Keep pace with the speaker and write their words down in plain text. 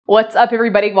What's up,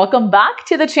 everybody? Welcome back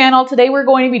to the channel. Today we're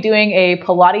going to be doing a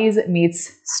Pilates meets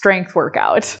strength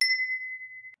workout.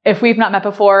 If we've not met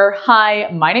before, hi,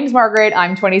 my name's Margaret.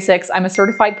 I'm 26. I'm a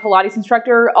certified Pilates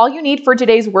instructor. All you need for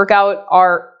today's workout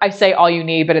are, I say all you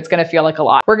need, but it's going to feel like a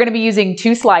lot. We're going to be using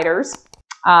 2 sliders,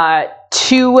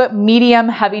 2 medium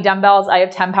heavy dumbbells. I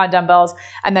have 10-pound dumbbells,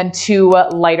 and then 2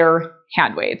 lighter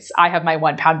hand weights. I have my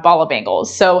 1-pound ball of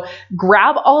bangles. So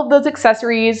grab all of those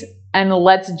accessories and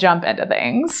let's jump into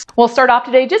things. We'll start off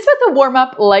today just with a warm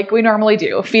up like we normally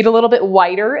do. Feet a little bit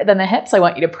wider than the hips. I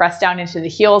want you to press down into the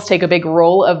heels, take a big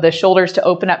roll of the shoulders to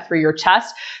open up through your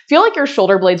chest. Feel like your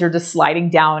shoulder blades are just sliding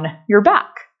down your back.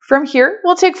 From here,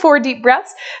 we'll take 4 deep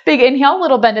breaths. Big inhale,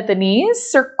 little bend at the knees,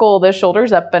 circle the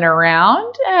shoulders up and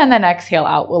around, and then exhale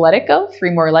out. We'll let it go.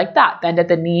 3 more like that. Bend at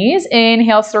the knees,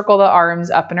 inhale, circle the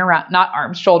arms up and around, not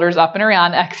arms, shoulders up and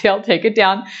around. Exhale, take it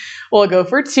down. We'll go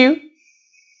for 2.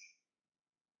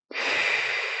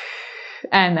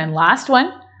 And then last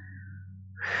one.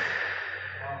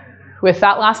 With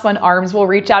that last one, arms will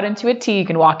reach out into a T. You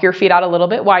can walk your feet out a little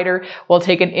bit wider. We'll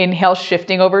take an inhale,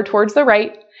 shifting over towards the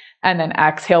right. And then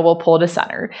exhale, we'll pull to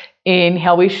center.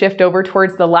 Inhale, we shift over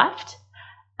towards the left.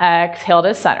 Exhale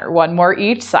to center. 1 more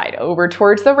each side. Over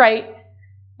towards the right.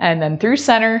 And then through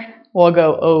center, we'll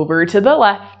go over to the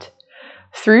left.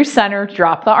 Through center,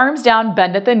 drop the arms down,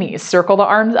 bend at the knees, circle the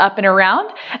arms up and around,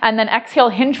 and then exhale,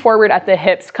 hinge forward at the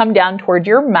hips, come down toward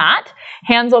your mat.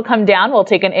 Hands will come down. We'll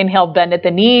take an inhale, bend at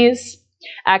the knees.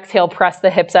 Exhale, press the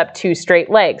hips up, 2 straight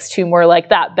legs. 2 more like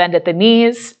that, bend at the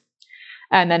knees,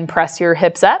 and then press your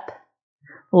hips up.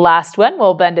 Last one,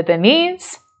 we'll bend at the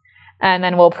knees, and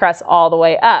then we'll press all the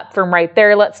way up. From right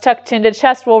there, let's tuck chin to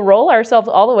chest. We'll roll ourselves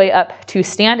all the way up to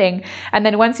standing. And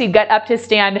then once you get up to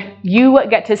stand, you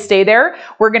get to stay there.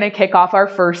 We're going to kick off our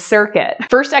first circuit.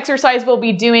 First exercise we'll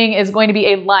be doing is going to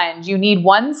be a lunge. You need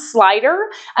 1 slider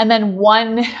and then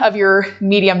 1 of your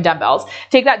medium dumbbells.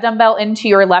 Take that dumbbell into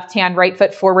your left hand, right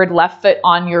foot forward, left foot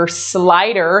on your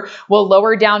slider. We'll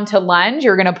lower down to lunge.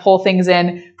 You're going to pull things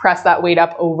in, press that weight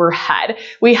up overhead.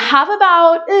 We have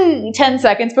about 10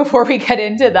 seconds before we get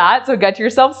into that, so get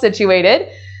yourself situated.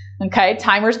 Okay,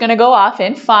 timer's going to go off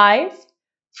in 5,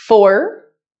 4,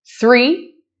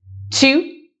 3,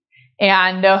 2,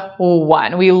 and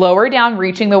 1. We lower down,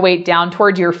 reaching the weight down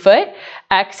towards your foot.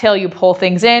 Exhale, you pull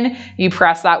things in, you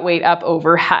press that weight up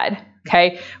overhead.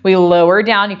 Okay, we lower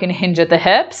down, you can hinge at the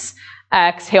hips.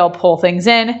 Exhale, pull things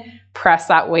in, press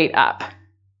that weight up.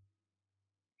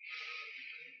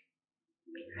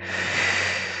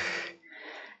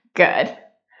 Good.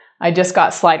 I just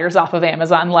got sliders off of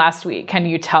Amazon last week. Can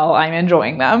you tell I'm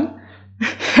enjoying them?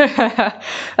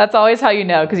 That's always how you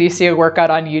know, because you see a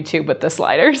workout on YouTube with the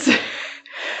sliders.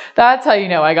 That's how you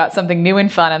know I got something new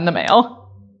and fun in the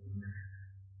mail.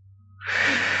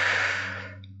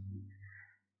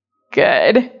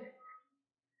 Good.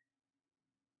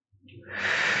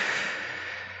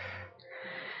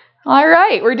 All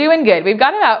right, we're doing good. We've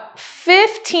got about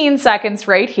 15 seconds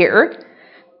right here.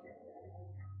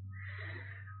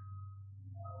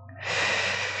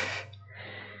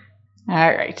 All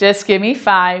right, just give me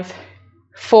 5,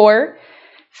 4,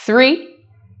 3,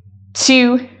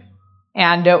 2,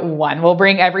 and 1. We'll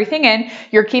bring everything in.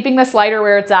 You're keeping the slider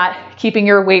where it's at, keeping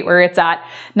your weight where it's at.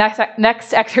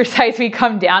 Next exercise, we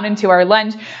come down into our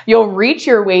lunge. You'll reach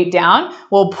your weight down.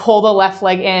 We'll pull the left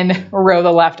leg in, row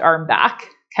the left arm back.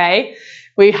 Okay,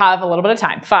 we have a little bit of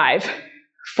time. 5,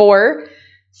 4,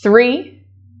 3,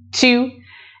 2,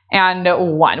 and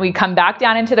 1. We come back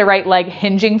down into the right leg,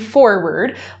 hinging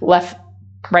forward,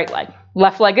 right leg.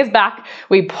 Left leg is back.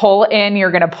 We pull in,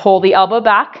 you're going to pull the elbow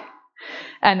back,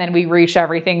 and then we reach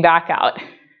everything back out.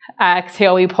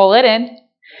 Exhale, we pull it in.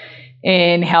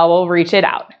 Inhale, we'll reach it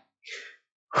out.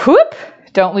 Whoop!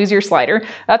 Don't lose your slider.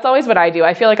 That's always what I do.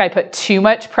 I feel like I put too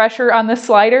much pressure on the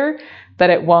slider that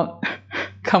it won't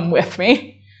come with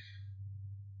me.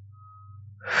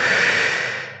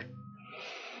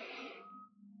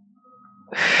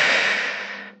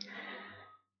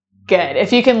 Good.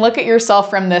 If you can look at yourself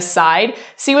from this side,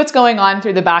 see what's going on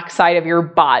through the back side of your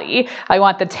body. I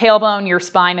want the tailbone, your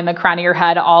spine, and the crown of your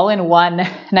head all in one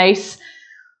nice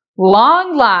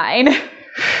long line.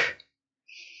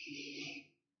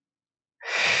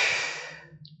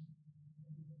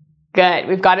 Good.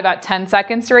 We've got about 10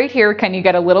 seconds right here. Can you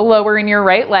get a little lower in your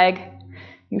right leg?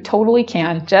 You totally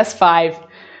can. Just 5,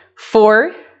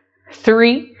 4,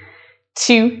 3,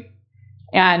 2,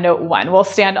 and 1. We'll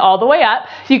stand all the way up.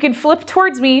 You can flip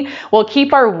towards me. We'll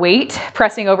keep our weight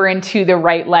pressing over into the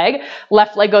right leg.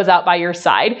 Left leg goes out by your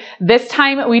side. This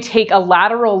time we take a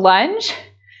lateral lunge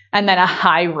and then a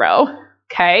high row.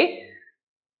 Okay?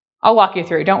 I'll walk you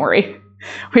through, don't worry.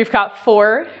 We've got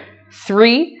 4,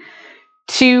 3,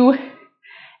 2,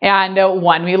 and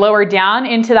 1. We lower down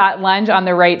into that lunge on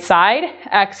the right side.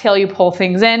 Exhale, you pull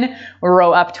things in,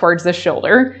 row up towards the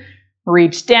shoulder.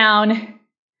 Reach down,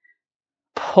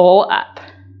 pull up.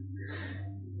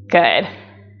 Good.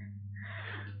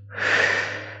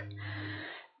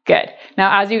 Good.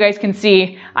 Now, as you guys can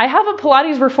see, I have a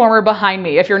Pilates reformer behind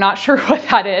me. If you're not sure what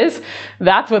that is,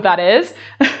 that's what that is.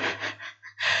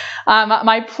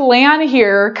 My plan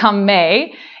here come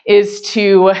May is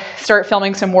to start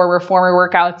filming some more reformer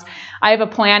workouts. I have a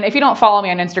plan. If you don't follow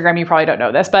me on Instagram, you probably don't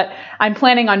know this, but I'm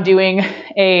planning on doing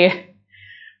a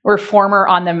reformer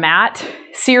on the mat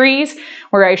series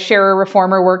where I share a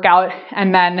reformer workout,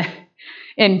 and then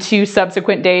in 2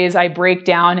 subsequent days, I break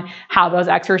down how those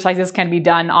exercises can be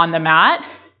done on the mat.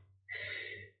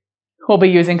 We'll be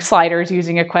using sliders,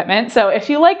 using equipment. So if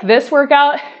you like this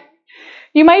workout,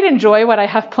 you might enjoy what I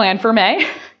have planned for May.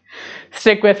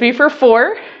 Stick with me for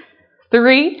 4,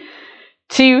 3,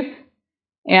 2,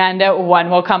 and 1.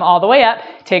 We'll come all the way up.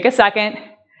 Take a second.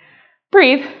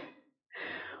 Breathe.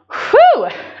 Whew.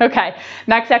 Okay.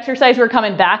 Next exercise, we're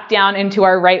coming back down into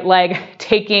our right leg,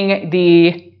 taking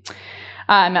the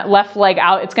left leg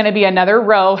out. It's going to be another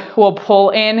row. We'll pull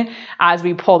in as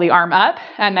we pull the arm up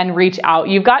and then reach out.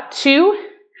 You've got 2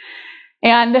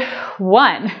 and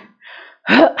 1.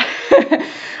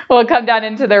 We'll come down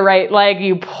into the right leg.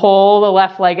 You pull the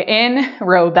left leg in,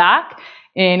 row back,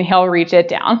 inhale, reach it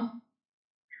down.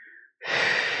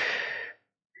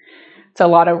 It's a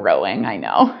lot of rowing, I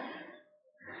know.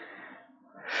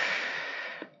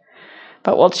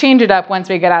 But we'll change it up once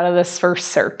we get out of this first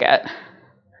circuit.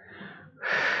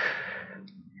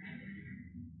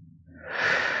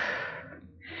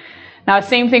 Now,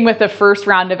 same thing with the first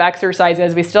round of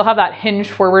exercises. We still have that hinge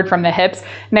forward from the hips.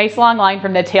 Nice long line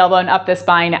from the tailbone up the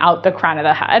spine, out the crown of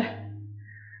the head.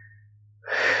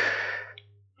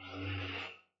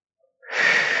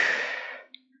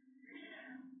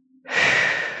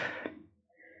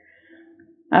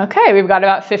 Okay, we've got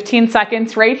about 15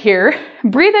 seconds right here.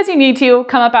 Breathe as you need to,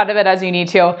 come up out of it as you need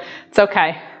to. It's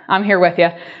okay, I'm here with you.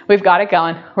 We've got it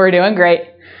going, we're doing great.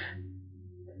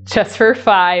 Just for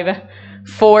 5,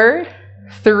 4,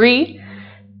 3,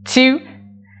 2,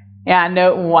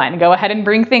 and 1. Go ahead and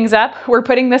bring things up. We're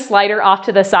putting the slider off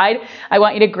to the side. I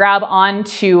want you to grab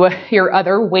onto your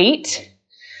other weight.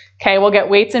 Okay, we'll get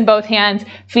weights in both hands.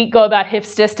 Feet go about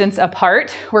hips distance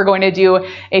apart. We're going to do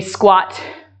a squat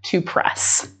to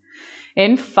press.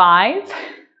 In 5,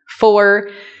 4,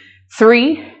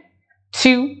 3,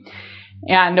 2,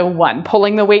 and 1.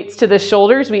 Pulling the weights to the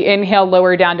shoulders. We inhale,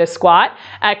 lower down to squat.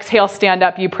 Exhale, stand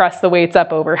up. You press the weights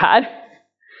up overhead.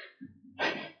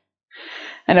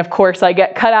 And of course, I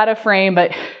get cut out of frame,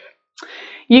 but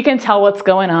you can tell what's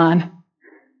going on.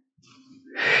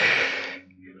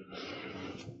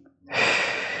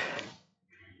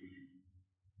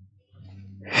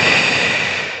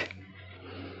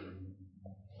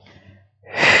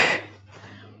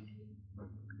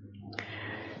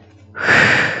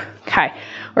 Okay,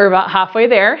 we're about halfway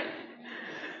there.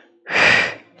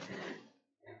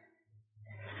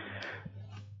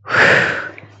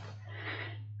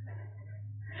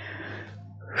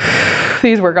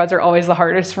 These workouts are always the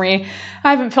hardest for me. I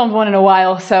haven't filmed one in a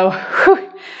while, so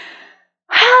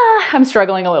I'm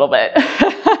struggling a little bit.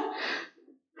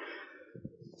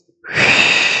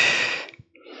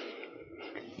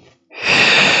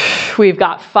 We've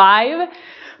got 5,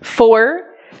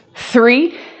 4,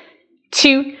 3,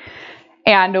 2,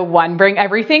 and 1. Bring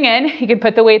everything in. You can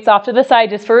put the weights off to the side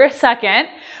just for a second.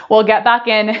 We'll get back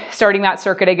in, starting that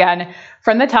circuit again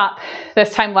from the top.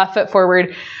 This time left foot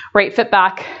forward, right foot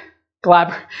back.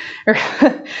 Grab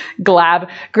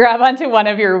onto one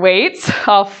of your weights.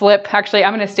 I'll flip. Actually,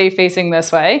 I'm going to stay facing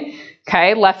this way.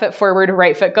 Okay, left foot forward,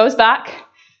 right foot goes back.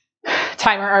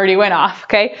 Timer already went off.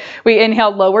 Okay, we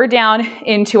inhale, lower down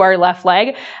into our left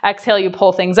leg. Exhale, you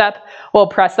pull things up. We'll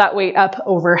press that weight up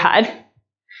overhead.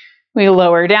 We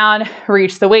lower down,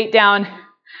 reach the weight down,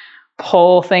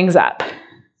 pull things up.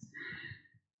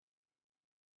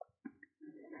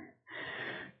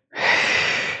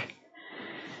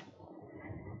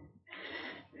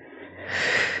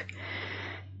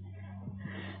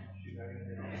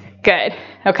 Good.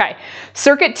 Okay.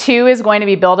 Circuit 2 is going to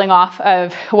be building off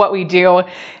of what we do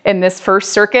in this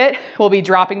first circuit. We'll be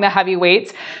dropping the heavy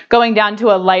weights, going down to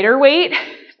a lighter weight,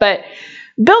 but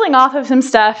building off of some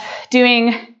stuff,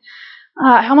 doing,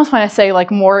 I almost want to say like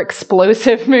more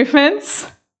explosive movements.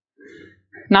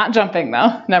 Not jumping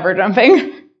though, never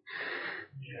jumping.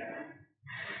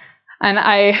 And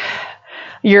I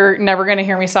You're never going to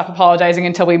hear me stop apologizing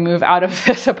until we move out of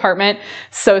this apartment.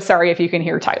 So sorry if you can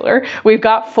hear Tyler. We've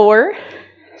got 4,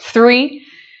 3,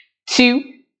 2,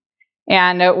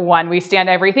 and 1. We stand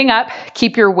everything up.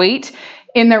 Keep your weight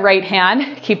in the right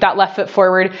hand. Keep that left foot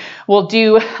forward. We'll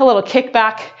do a little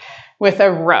kickback with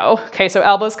a row. Okay, so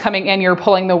elbows coming in, you're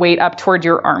pulling the weight up towards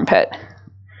your armpit.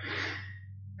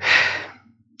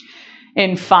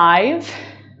 In 5,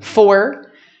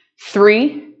 4,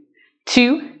 3,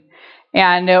 2,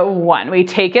 and 1. We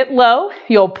take it low.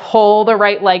 You'll pull the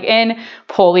right leg in,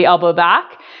 pull the elbow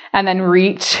back, and then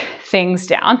reach things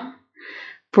down.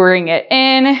 Bring it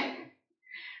in,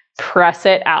 press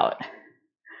it out.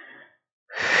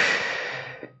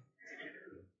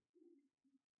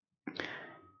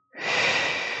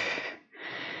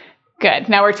 Good.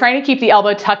 Now we're trying to keep the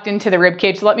elbow tucked into the rib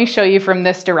cage. So let me show you from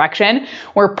this direction.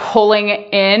 We're pulling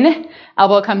in,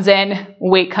 elbow comes in,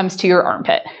 weight comes to your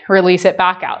armpit. Release it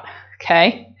back out.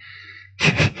 Okay.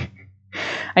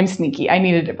 I'm sneaky. I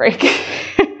needed a break.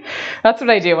 That's what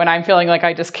I do when I'm feeling like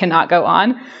I just cannot go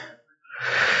on.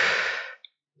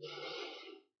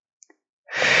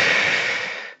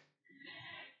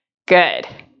 Good.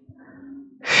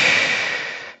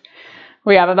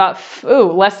 We have about,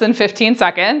 less than 15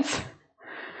 seconds.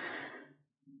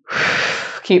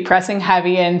 Keep pressing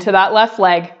heavy into that left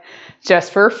leg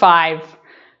just for 5,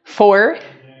 4,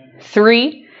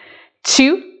 3,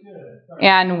 2,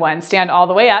 and 1. Stand all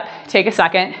the way up. Take a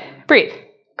second. Breathe.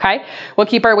 Okay. We'll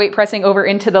keep our weight pressing over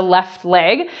into the left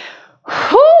leg.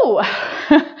 Whew.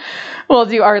 We'll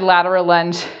do our lateral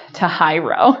lunge to high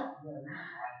row.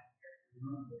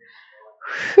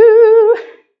 Whew.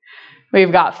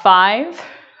 We've got 5,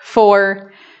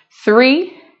 4,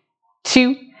 3,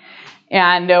 2,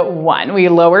 and 1. We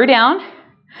lower down,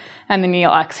 and then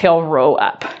you'll exhale, row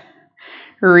up.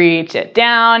 Reach it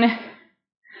down,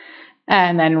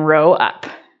 and then row up.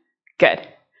 Good.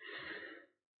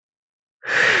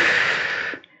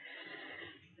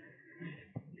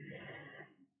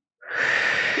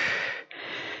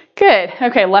 Good.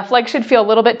 Okay, left leg should feel a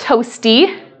little bit toasty,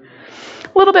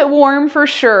 a little bit warm for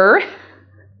sure.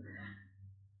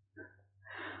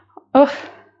 Oh,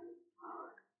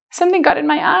 something got in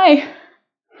my eye.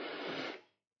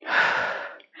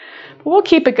 But we'll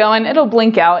keep it going. It'll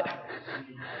blink out.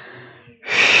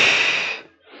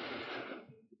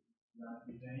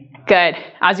 Good.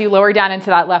 As you lower down into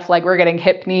that left leg, we're getting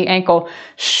hip, knee, ankle,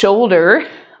 shoulder,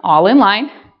 all in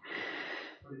line.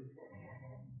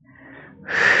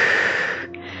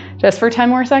 Just for 10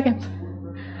 more seconds.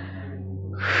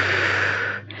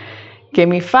 Give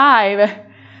me 5,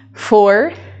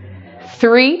 4,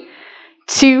 3,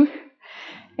 2,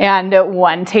 and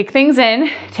 1. Take things in.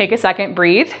 Take a second.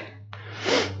 Breathe.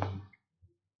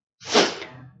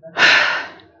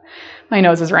 My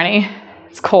nose is runny.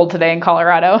 It's cold today in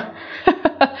Colorado.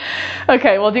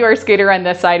 Okay, we'll do our skater on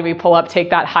this side. We pull up, take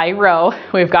that high row.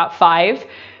 We've got 5,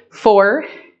 4,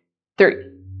 3,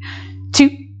 2,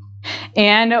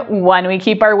 and 1. We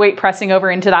keep our weight pressing over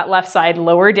into that left side.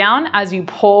 Lower down as you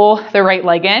pull the right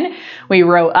leg in. We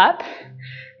row up.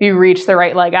 You reach the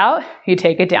right leg out. You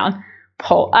take it down.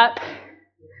 Pull up.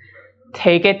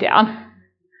 Take it down.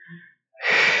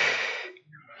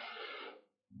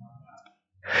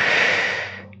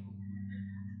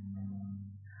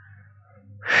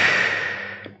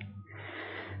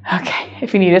 Okay,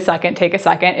 if you need a second, take a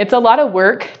second. It's a lot of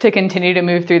work to continue to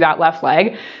move through that left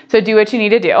leg. So do what you need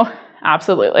to do.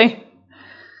 Absolutely.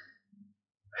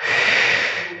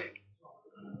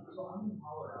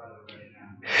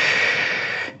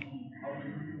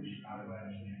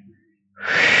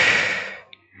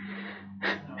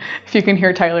 If you can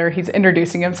hear Tyler, he's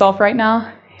introducing himself right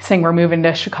now. He's saying we're moving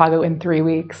to Chicago in 3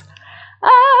 weeks.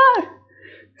 Ah,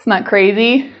 isn't that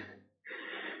crazy?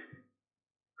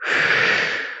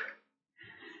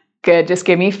 Good, just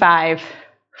give me 5,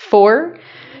 4,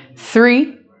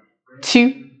 3,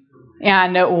 2,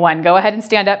 and 1. Go ahead and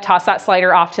stand up, toss that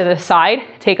slider off to the side.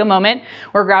 Take a moment.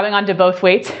 We're grabbing onto both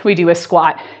weights. We do a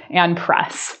squat and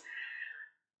press.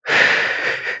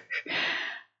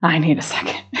 I need a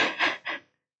second.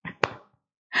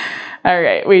 All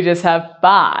right, we just have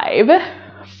 5,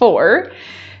 4,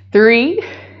 3,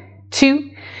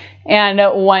 2, and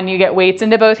 1. You get weights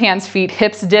into both hands, feet,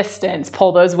 hips distance.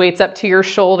 Pull those weights up to your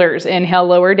shoulders. Inhale,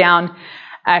 lower down.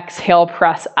 Exhale,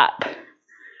 press up.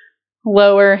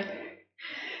 Lower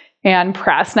and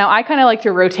press. Now I kind of like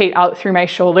to rotate out through my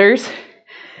shoulders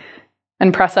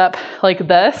and press up like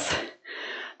this.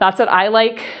 That's what I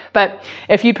like. But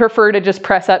if you prefer to just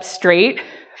press up straight,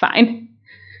 fine.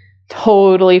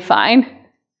 Totally fine.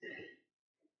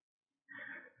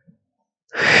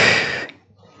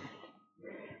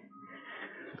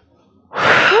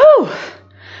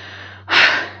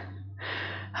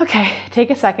 Okay,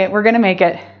 take a second. We're gonna make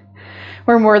it.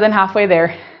 We're more than halfway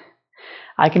there.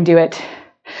 I can do it.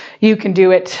 You can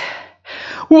do it.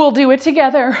 We'll do it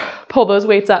together. Pull those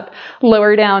weights up,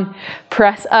 lower down,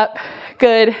 press up.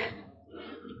 Good.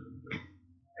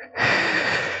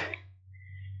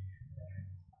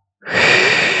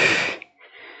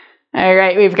 All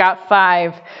right, we've got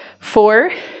 5,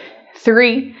 4,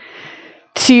 3,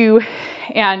 2,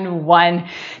 and 1.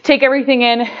 Take everything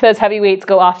in. Those heavy weights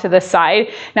go off to the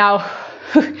side. Now,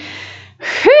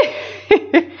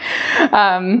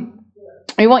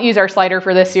 we won't use our slider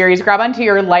for this series. Grab onto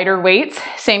your lighter weights.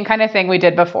 Same kind of thing we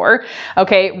did before.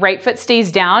 Okay, right foot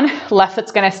stays down. Left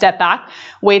foot's gonna step back.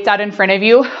 Weights out in front of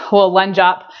you. We'll lunge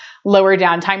up, lower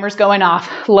down. Timer's going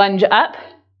off. Lunge up.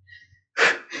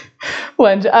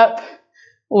 Lunge up,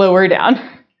 lower down.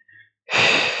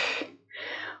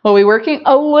 We'll be working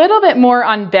a little bit more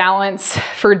on balance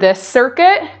for this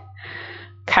circuit.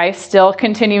 Okay, still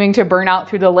continuing to burn out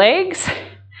through the legs.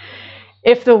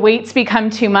 If the weights become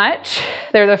too much,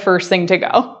 they're the first thing to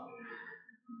go.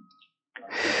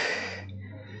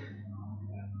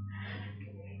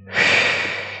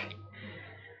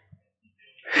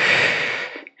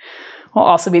 We'll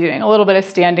also be doing a little bit of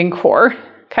standing core.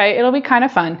 Okay, it'll be kind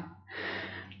of fun.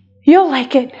 You'll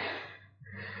like it.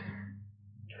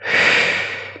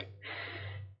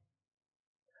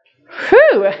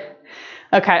 Whew.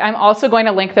 Okay, I'm also going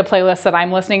to link the playlist that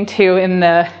I'm listening to in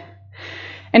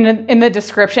the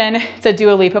description. It's a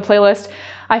Dua Lipa playlist.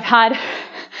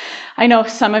 I know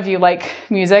some of you like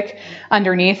music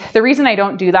underneath. The reason I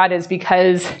don't do that is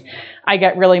because I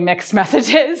get really mixed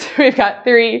messages. We've got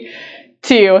 3,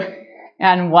 2,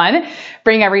 and 1.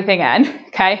 Bring everything in,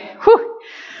 okay? Whew.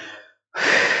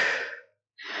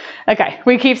 Okay,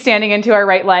 we keep standing into our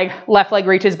right leg. Left leg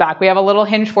reaches back. We have a little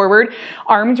hinge forward.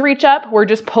 Arms reach up. We're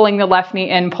just pulling the left knee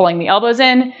in, pulling the elbows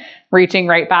in, reaching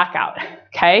right back out.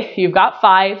 Okay, you've got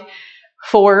 5,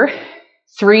 4,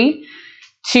 3,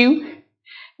 2,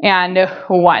 and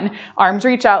 1. Arms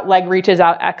reach out, leg reaches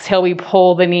out. Exhale, we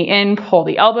pull the knee in, pull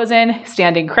the elbows in,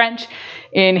 standing crunch.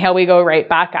 Inhale, we go right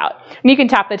back out. And you can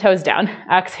tap the toes down.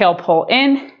 Exhale, pull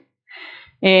in.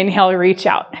 Inhale, reach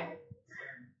out.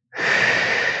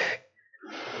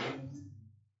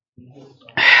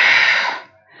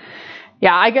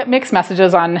 Yeah, I get mixed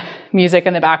messages on music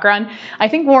in the background. I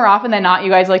think more often than not, you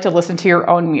guys like to listen to your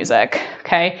own music,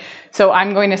 okay? So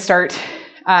I'm going to start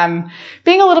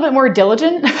being a little bit more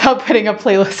diligent about putting a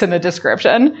playlist in the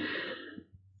description.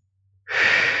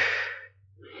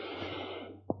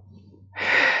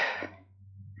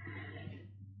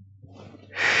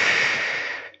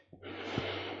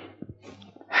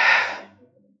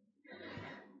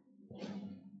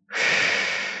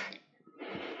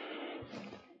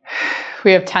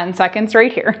 We have 10 seconds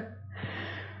right here.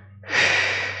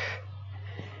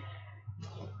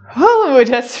 Oh,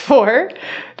 just 4,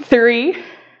 3,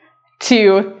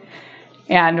 2,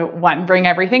 and 1. Bring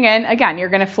everything in. Again, you're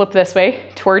going to flip this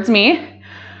way towards me.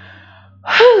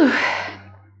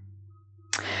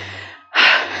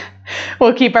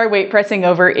 We'll keep our weight pressing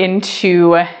over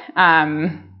into,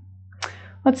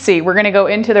 let's see, we're going to go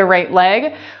into the right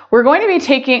leg. We're going to be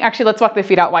taking, actually, let's walk the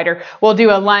feet out wider. We'll do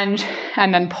a lunge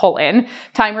and then pull in.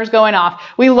 Timer's going off.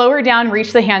 We lower down,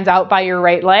 reach the hands out by your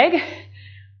right leg,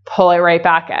 pull it right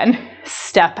back in.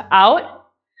 Step out,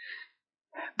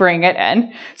 bring it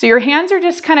in. So your hands are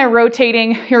just kind of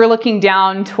rotating. You're looking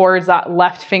down towards that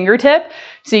left fingertip.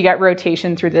 So you get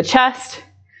rotation through the chest,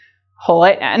 pull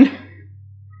it in.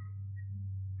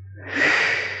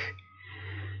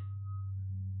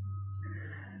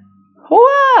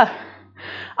 Whoa.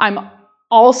 I'm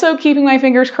also keeping my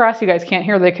fingers crossed. You guys can't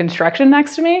hear the construction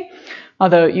next to me,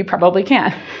 although you probably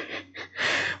can.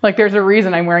 Like there's a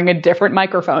reason I'm wearing a different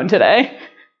microphone today.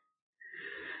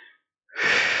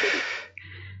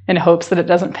 In hopes that it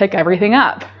doesn't pick everything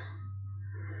up.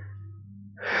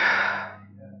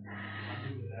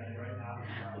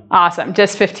 Awesome.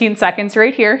 Just 15 seconds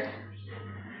right here.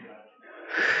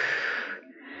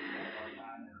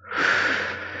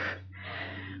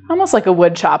 Almost like a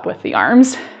wood chop with the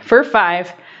arms. For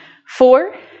 5,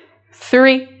 4,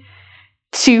 3,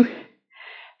 2,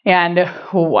 and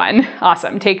 1.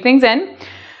 Awesome. Take things in.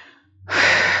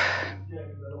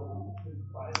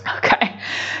 Okay.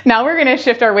 Now we're going to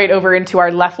shift our weight over into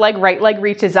our left leg. Right leg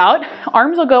reaches out.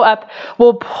 Arms will go up.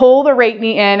 We'll pull the right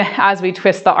knee in as we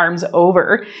twist the arms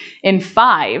over. In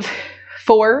 5,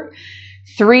 4,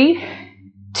 3,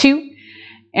 2,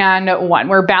 and 1.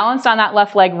 We're balanced on that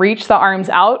left leg. Reach the arms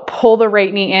out. Pull the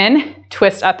right knee in.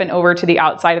 Twist up and over to the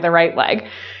outside of the right leg.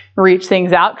 Reach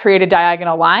things out. Create a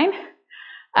diagonal line.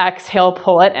 Exhale,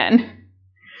 pull it in.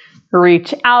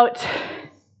 Reach out.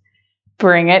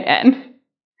 bring it in.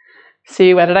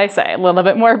 See, what did I say? A little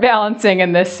bit more balancing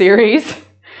in this series,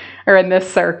 or in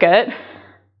this circuit.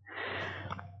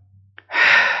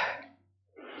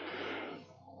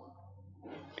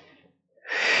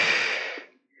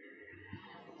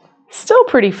 Still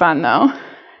pretty fun though.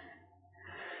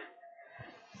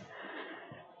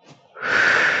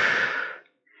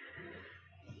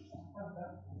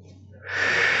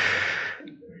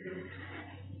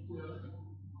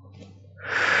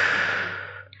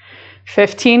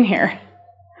 $15 here.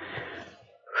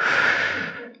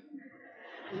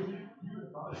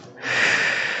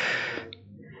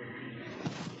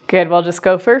 Good, we'll just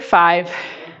go for 5,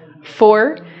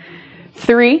 4,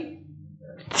 3,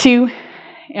 2,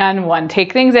 and 1.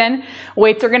 Take things in.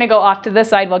 Weights are going to go off to the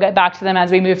side. We'll get back to them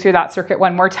as we move through that circuit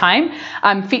one more time.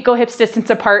 Feet go hips distance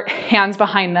apart, hands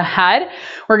behind the head.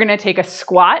 We're going to take a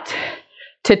squat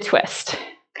to twist,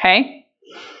 okay?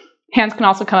 Hands can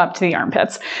also come up to the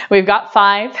armpits. We've got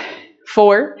 5,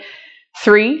 4,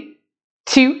 3,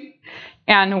 2,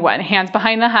 and 1. Hands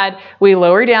behind the head. We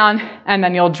lower down, and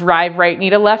then you'll drive right knee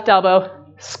to left elbow,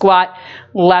 squat,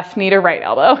 left knee to right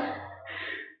elbow.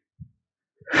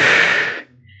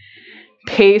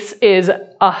 Pace is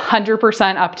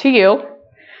 100% up to you.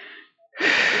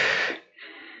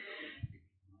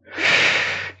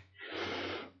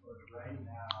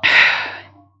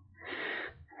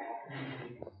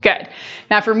 Good.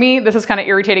 Now for me, this is kind of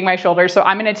irritating my shoulders, so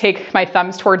I'm going to take my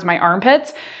thumbs towards my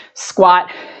armpits,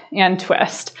 squat and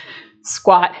twist,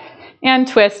 squat and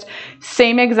twist.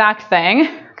 Same exact thing,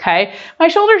 okay? My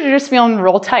shoulders are just feeling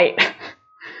real tight.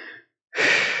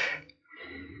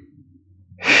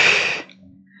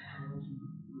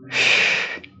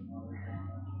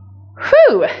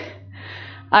 Whew.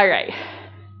 All right.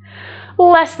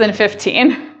 Less than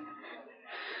 15.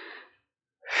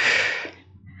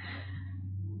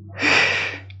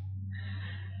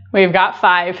 We've got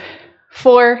 5,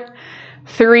 4,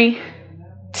 3,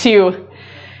 2,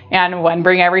 and 1.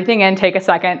 Bring everything in, take a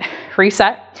second,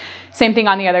 reset. Same thing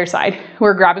on the other side.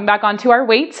 We're grabbing back onto our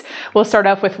weights. We'll start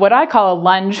off with what I call a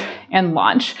lunge and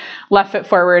launch. Left foot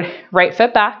forward, right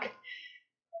foot back.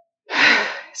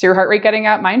 Is your heart rate getting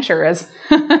up? Mine sure is.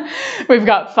 We've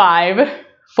got 5,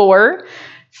 4,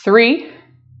 3,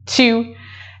 2,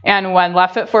 and 1.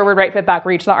 Left foot forward, right foot back.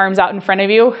 Reach the arms out in front of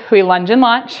you. We lunge and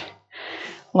launch.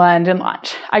 Lunge and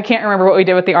launch. I can't remember what we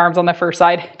did with the arms on the first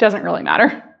side. It doesn't really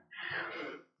matter.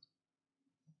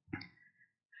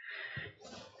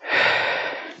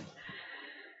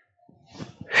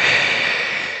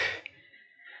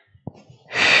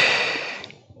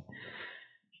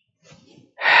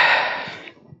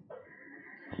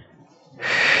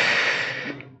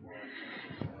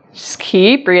 Just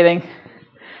keep breathing.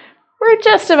 We're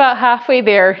just about halfway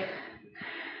there.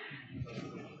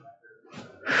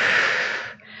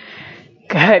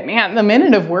 Good, man, the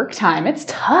minute of work time, it's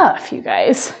tough, you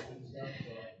guys.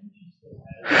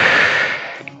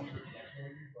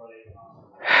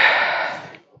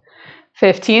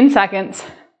 $15 seconds.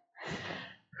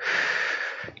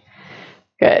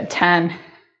 Good, 10.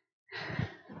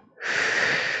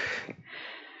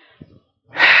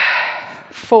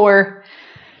 4,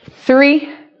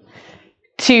 3,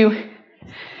 2,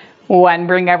 1.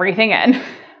 Bring everything in.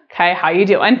 Okay, how you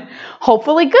doing?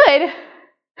 Hopefully good.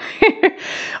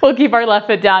 We'll keep our left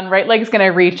foot down. Right leg's going to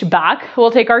reach back.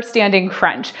 We'll take our standing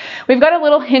crunch. We've got a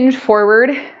little hinge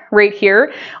forward right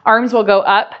here. Arms will go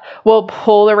up. We'll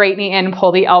pull the right knee in,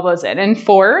 pull the elbows in. And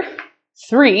 4,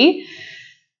 3,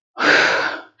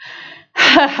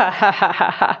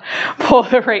 pull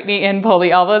the right knee in, pull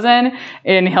the elbows in.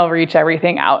 Inhale, reach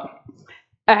everything out.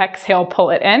 Exhale, pull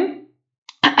it in.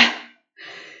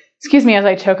 Excuse me as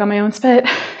I choke on my own spit.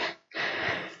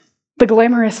 The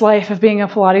glamorous life of being a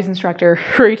Pilates instructor.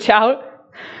 Reach out,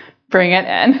 bring it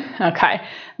in. Okay,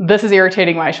 this is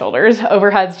irritating my shoulders.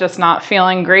 Overhead's just not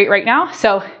feeling great right now.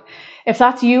 So if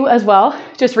that's you as well,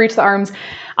 just reach the arms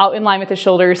out in line with the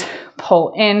shoulders.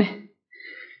 Pull in,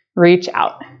 reach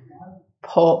out.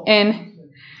 Pull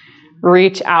in,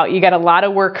 reach out. You get a lot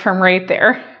of work from right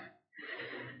there.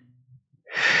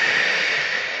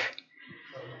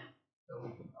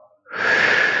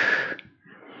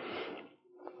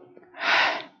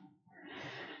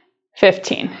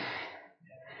 $15.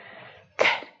 Good.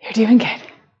 You're doing good.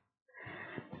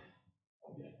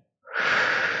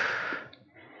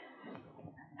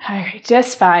 All right,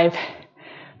 just 5,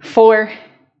 4,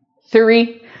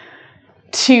 3,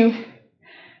 2,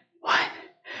 1.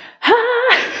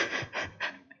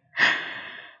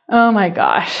 Oh my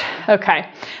gosh. Okay.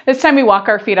 This time we walk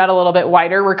our feet out a little bit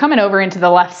wider. We're coming over into the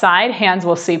left side. Hands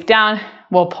will sweep down.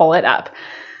 We'll pull it up.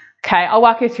 Okay, I'll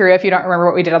walk you through. If you don't remember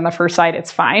what we did on the first side,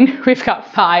 it's fine. We've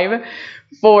got 5,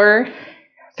 4,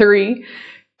 3,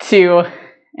 2,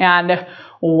 and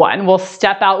 1. We'll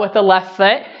step out with the left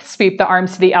foot, sweep the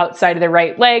arms to the outside of the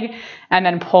right leg, and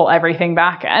then pull everything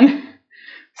back in.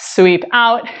 Sweep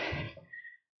out,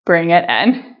 bring it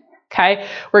in. Okay,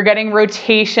 we're getting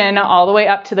rotation all the way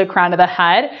up to the crown of the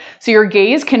head. So your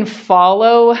gaze can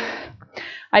follow,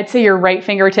 I'd say, your right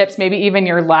fingertips, maybe even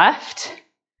your left.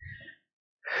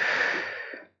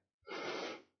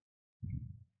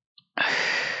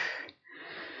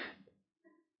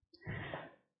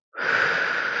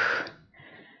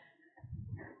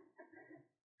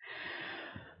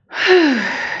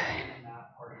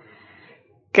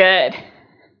 Good.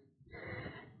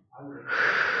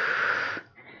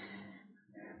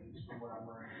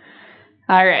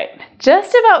 All right,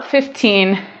 just about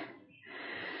 15.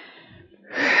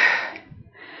 I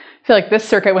feel like this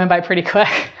circuit went by pretty quick.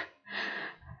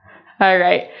 All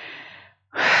right,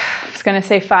 I was gonna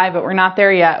say 5, but we're not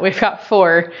there yet. We've got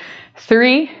 4,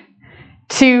 3,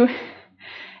 2,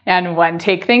 and 1.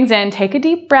 Take things in, take a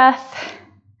deep breath.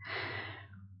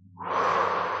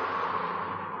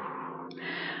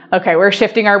 Okay, we're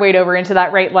shifting our weight over into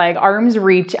that right leg. Arms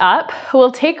reach up.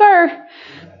 We'll take our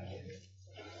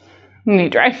knee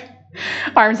drive.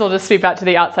 Arms will just sweep out to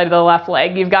the outside of the left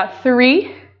leg. You've got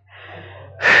 3.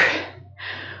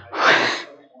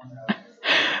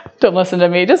 Don't listen to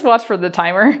me. Just watch for the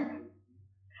timer.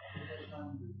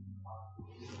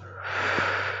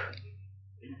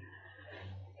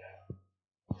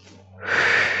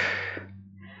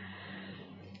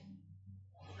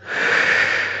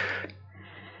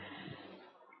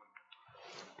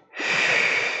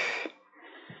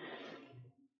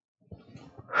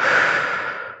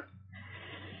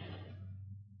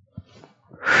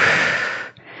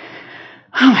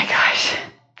 Oh my gosh,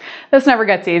 this never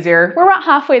gets easier. We're about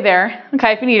halfway there.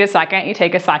 Okay, if you need a second, you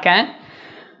take a second.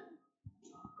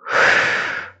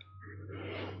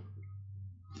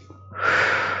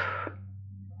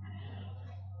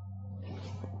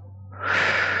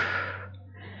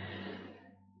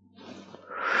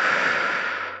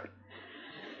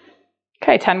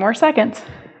 Okay, 10 more seconds.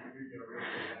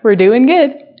 We're doing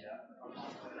good.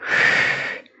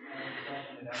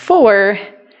 4,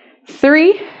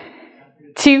 3,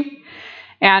 2,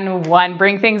 and 1.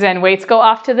 Bring things in. Weights go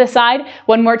off to the side.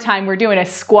 One more time. We're doing a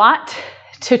squat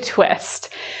to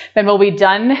twist. Then we'll be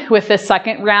done with the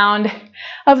second round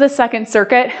of the second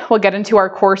circuit. We'll get into our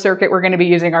core circuit. We're going to be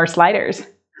using our sliders.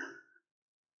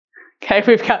 Okay,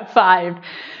 we've got 5,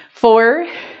 4,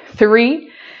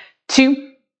 3,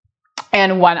 2,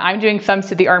 and 1. I'm doing thumbs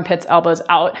to the armpits, elbows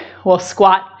out. We'll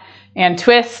squat and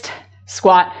twist,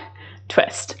 squat,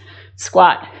 twist,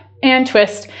 squat, and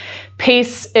twist.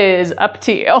 Pace is up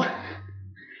to you.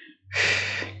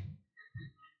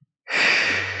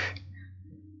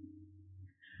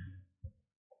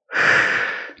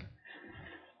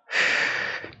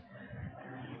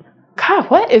 God,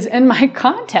 what is in my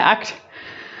contact?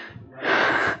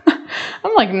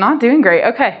 I'm like not doing great.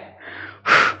 Okay.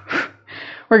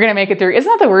 We're going to make it through.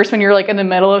 Isn't that the worst when you're like in the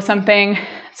middle of something,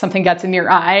 something gets in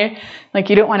your eye, like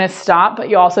you don't want to stop, but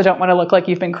you also don't want to look like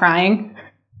you've been crying?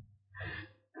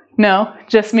 No,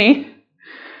 just me.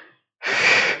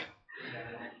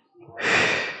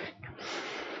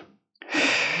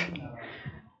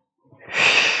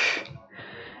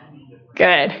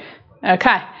 Good.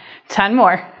 Okay, 10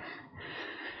 more.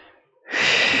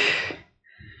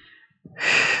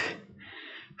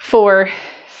 Four,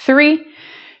 3,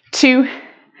 2,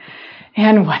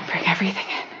 and 1. Bring everything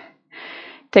in.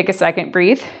 Take a second,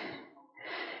 breathe.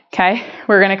 Okay,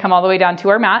 we're gonna come all the way down to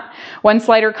our mat. One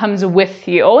slider comes with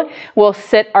you. We'll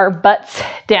sit our butts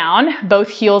down. Both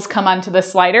heels come onto the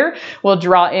slider. We'll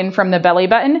draw in from the belly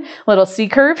button. Little C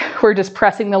curve. We're just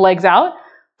pressing the legs out,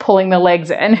 pulling the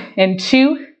legs in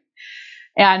 2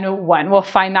 and 1. We'll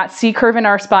find that C curve in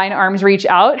our spine. Arms reach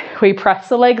out. We press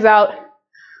the legs out.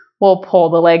 We'll pull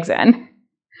the legs in.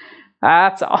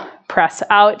 That's all. Press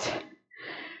out.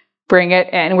 Bring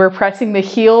it in. We're pressing the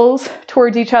heels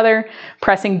towards each other,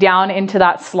 pressing down into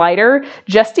that slider,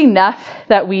 just enough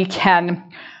that we can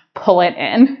pull it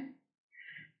in.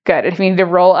 Good. If you need to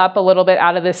roll up a little bit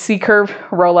out of the C curve,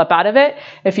 roll up out of it.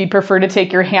 If you prefer to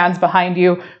take your hands behind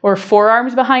you or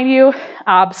forearms behind you,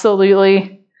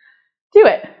 absolutely do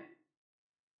it.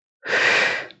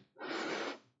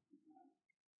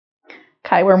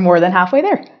 Okay, we're more than halfway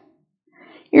there.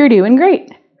 You're doing great.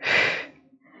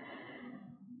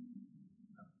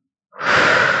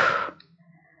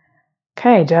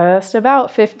 Okay, just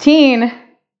about 15.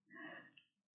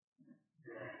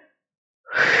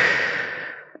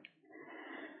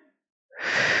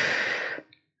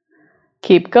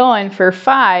 Keep going for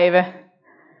 5,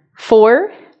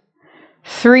 4,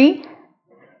 3,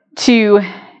 2,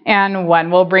 and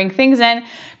 1. We'll bring things in,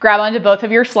 grab onto both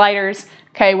of your sliders.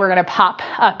 Okay, we're gonna pop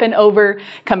up and over,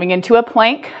 coming into a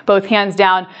plank, both hands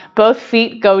down, both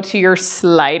feet go to your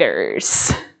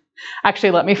sliders.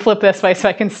 Actually, let me flip this way so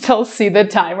I can still see the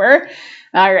timer.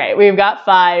 All right, we've got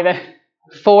 5,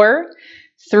 4,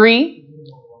 3,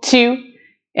 2,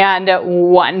 and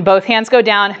 1. Both hands go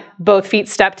down, both feet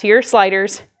step to your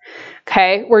sliders.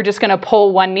 Okay, we're just gonna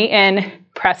pull one knee in,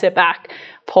 press it back,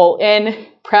 pull in,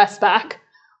 press back.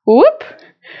 Whoop!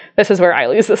 This is where I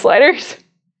lose the sliders.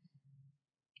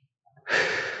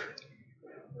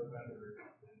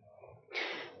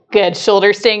 Good,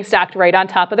 shoulders staying stacked right on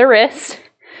top of the wrist.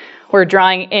 We're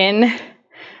drawing in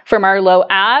from our low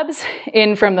abs,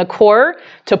 in from the core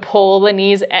to pull the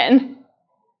knees in.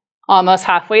 Almost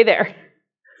halfway there.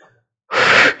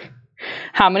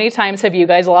 How many times have you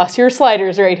guys lost your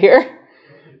sliders right here?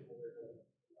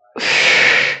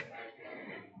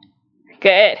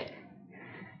 Good.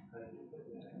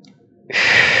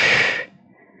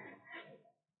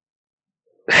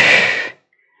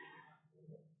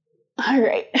 All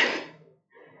right.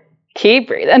 Keep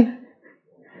breathing.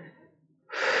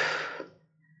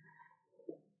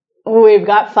 We've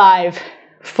got 5,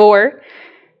 4,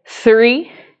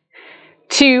 3,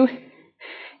 2,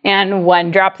 and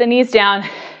 1. Drop the knees down,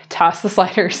 toss the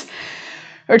sliders,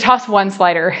 or toss one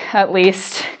slider at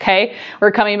least, okay?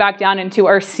 We're coming back down into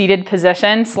our seated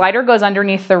position. Slider goes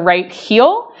underneath the right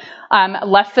heel.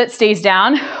 Left foot stays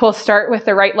down. We'll start with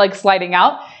the right leg sliding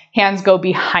out. Hands go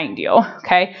behind you,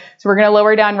 okay? So we're gonna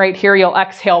lower down right here. You'll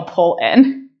exhale, pull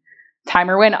in.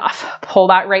 Timer went off. Pull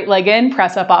that right leg in,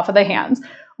 press up off of the hands.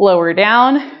 Lower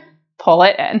down, pull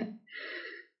it in.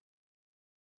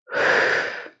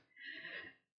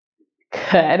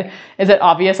 Good. Is it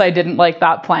obvious I didn't like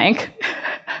that plank?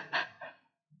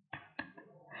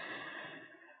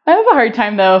 I have a hard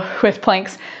time though with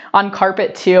planks on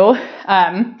carpet too.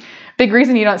 Big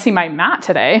reason you don't see my mat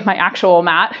today, my actual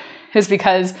mat, is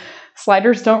because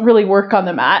sliders don't really work on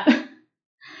the mat.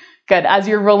 Good. As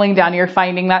you're rolling down, you're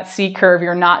finding that C curve.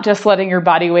 You're not just letting your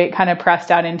body weight kind of press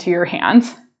down into your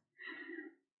hands.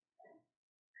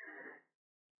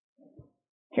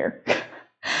 Here.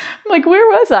 I'm like, where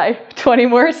was I? 20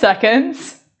 more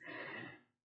seconds.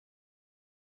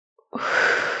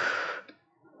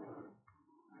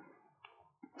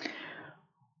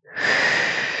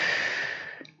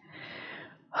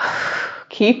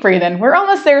 Keep breathing. We're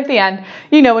almost there at the end.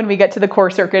 You know, when we get to the core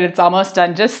circuit, it's almost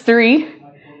done. Just 3,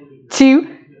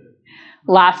 2,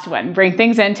 last one. Bring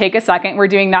things in, take a second. We're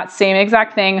doing that same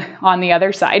exact thing on the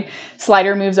other side.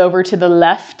 Slider moves over to the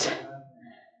left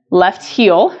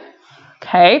heel.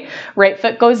 Okay, right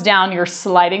foot goes down. You're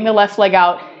sliding the left leg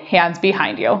out, hands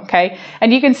behind you. Okay,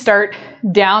 and you can start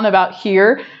down about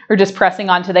here or just pressing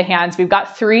onto the hands. We've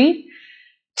got 3,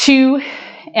 2,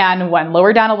 and 1.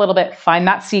 Lower down a little bit. Find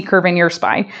that C curve in your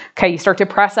spine. Okay, you start to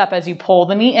press up as you pull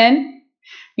the knee in.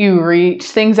 You reach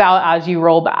things out as you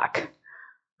roll back.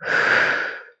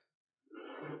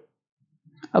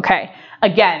 Okay,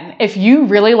 again, if you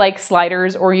really like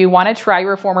sliders or you want to try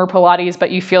reformer Pilates,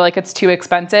 but you feel like it's too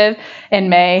expensive, in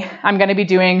May, I'm going to be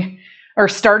doing or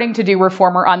starting to do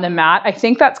reformer on the mat. I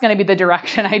think that's going to be the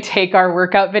direction I take our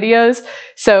workout videos.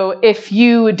 So if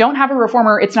you don't have a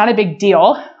reformer, it's not a big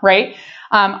deal, right?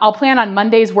 I'll plan on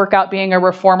Monday's workout being a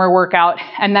reformer workout.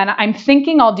 And then I'm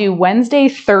thinking I'll do Wednesday,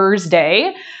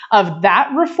 Thursday of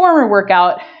that reformer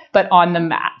workout, but on the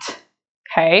mat.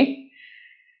 Okay.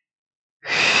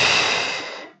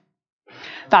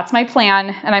 That's my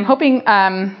plan. And I'm hoping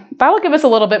that'll give us a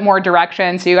little bit more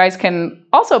direction so you guys can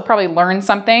also probably learn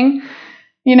something,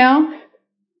 you know,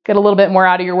 get a little bit more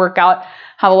out of your workout,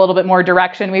 have a little bit more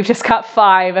direction. We've just got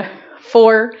 5,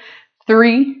 4,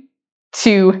 3,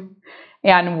 2,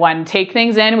 and 1. Take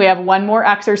things in. We have one more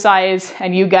exercise,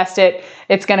 and you guessed it,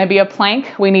 it's going to be a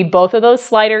plank. We need both of those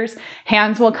sliders.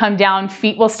 Hands will come down,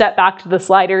 feet will step back to the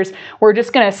sliders. We're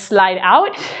just going to slide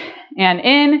out and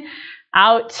in,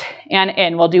 out and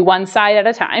in. We'll do one side at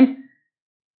a time.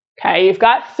 Okay, you've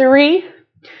got 3,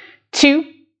 2,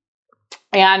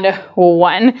 and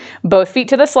 1. Both feet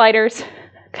to the sliders.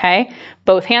 Okay,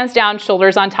 both hands down,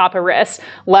 shoulders on top of wrists.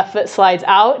 Left foot slides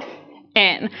out,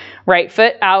 in. Right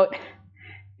foot out,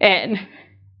 in,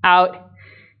 out,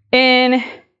 in,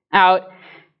 out,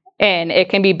 in. It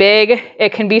can be big,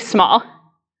 it can be small.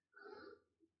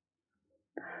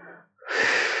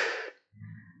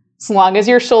 As long as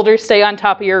your shoulders stay on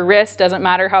top of your wrist, doesn't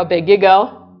matter how big you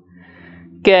go.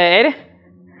 Good.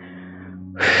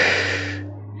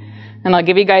 And I'll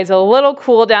give you guys a little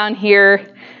cool down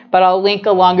here. but I'll link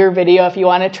a longer video if you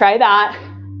want to try that.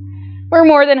 We're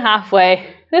more than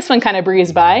halfway. This one kind of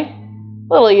breezed by. A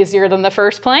little easier than the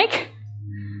first plank.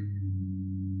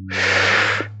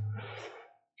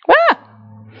 Ah!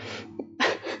 I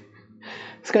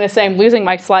was going to say I'm losing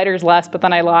my sliders less, but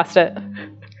then I lost it.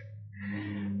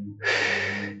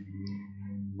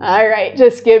 All right,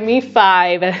 just give me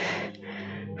 5,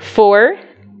 4,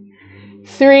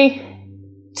 3,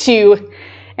 2,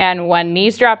 and 1.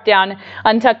 Knees drop down,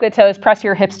 untuck the toes, press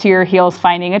your hips to your heels,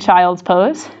 finding a child's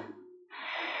pose.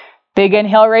 Big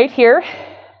inhale right here.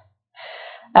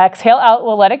 Exhale out,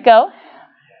 we'll let it go.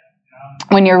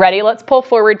 When you're ready, let's pull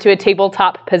forward to a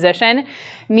tabletop position.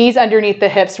 Knees underneath the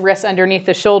hips, wrists underneath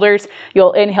the shoulders.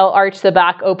 You'll inhale, arch the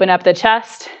back, open up the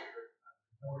chest.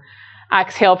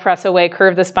 Exhale, press away,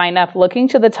 curve the spine up, looking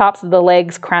to the tops of the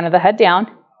legs, crown of the head down.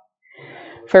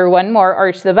 For one more,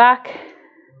 arch the back.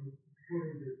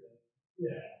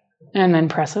 And then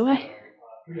press away.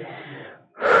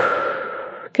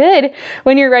 Good.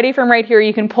 When you're ready from right here,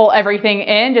 you can pull everything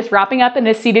in, just wrapping up in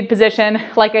this seated position.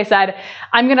 Like I said,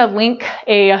 I'm going to link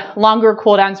a longer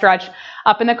cool down stretch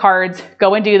up in the cards.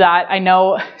 Go and do that. I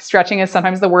know stretching is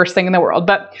sometimes the worst thing in the world,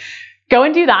 but go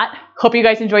and do that. Hope you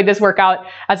guys enjoyed this workout.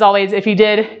 As always, if you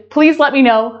did, please let me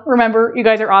know. Remember, you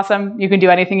guys are awesome. You can do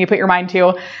anything you put your mind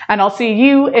to, and I'll see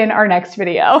you in our next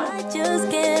video.